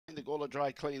Gawler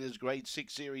Dry Cleaners Grade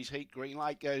 6 Series Heat. Green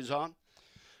light goes on.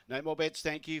 No more bets,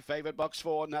 thank you. Favourite box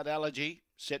 4, Nut Allergy.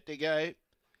 Set to go.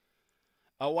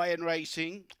 Away and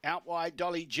racing. Out wide,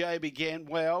 Dolly Joe began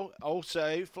well.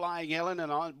 Also, Flying Ellen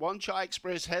and One Chai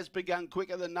Express has begun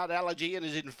quicker than Nut Allergy and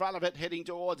is in front of it, heading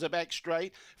towards the back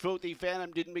straight. Filthy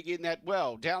Phantom didn't begin that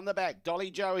well. Down the back, Dolly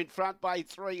Joe in front by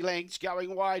 3 lengths.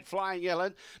 Going wide, Flying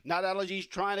Ellen. Nut Allergy's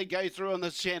trying to go through in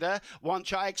the centre. One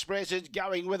Chai Express is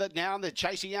going with it now, and they're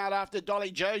chasing out after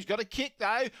Dolly Joe's got a kick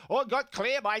though, or got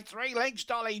clear by 3 lengths,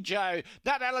 Dolly Joe.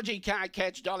 Nut Allergy can't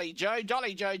catch Dolly Joe.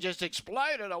 Dolly Joe just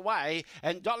exploded away,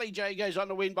 and Dolly Joe goes on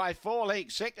to win by 4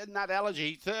 lengths. Second, Nut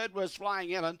Allergy. Third was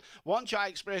Flying Ellen. One Chai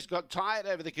Express got tired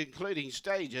over the concluding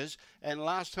stages, and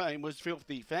last home was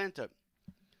Filthy Phantom.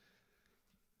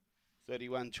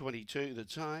 31.22 the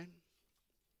time.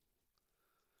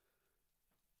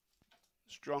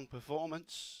 Strong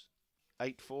performance.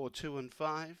 8, 4, 2 and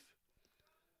 5.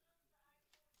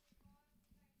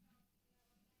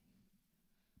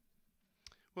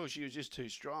 Well, she was just too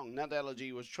strong. Nut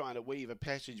Allergy was trying to weave a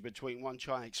passage between One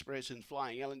Chai Express and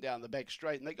Flying Ellen down the back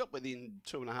straight, and they got within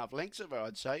 2.5 lengths of her,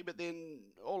 I'd say. But then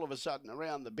all of a sudden,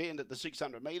 around the bend at the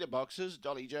 600-metre boxes,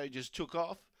 Dolly Joe just took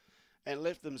off and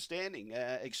left them standing,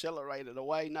 accelerated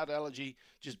away. Nut Allergy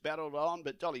just battled on,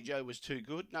 but Dolly Joe was too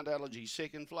good. Nut Allergy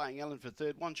second, Flying Ellen for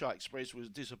third. One Chai Express was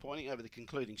disappointing over the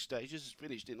concluding stages,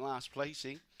 finished in last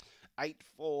placing. 8,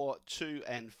 4, 2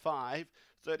 and 5.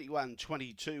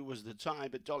 31.22 was the time,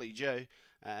 but Dolly Joe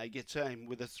gets home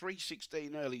with a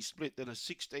 3.16 early split, then a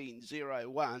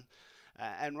 16.01,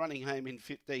 and running home in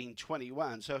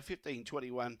 15.21. So a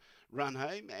 15.21 run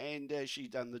home, and she's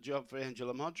done the job for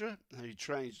Angela Modra, who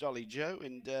trains Dolly Joe,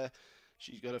 and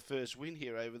she's got a first win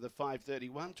here over the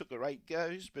 5.31. Took her 8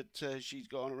 goes, but she's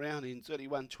gone around in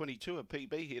 31.22, a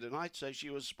PB here tonight, so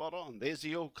she was spot on. There's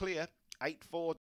the all clear. 8, 4.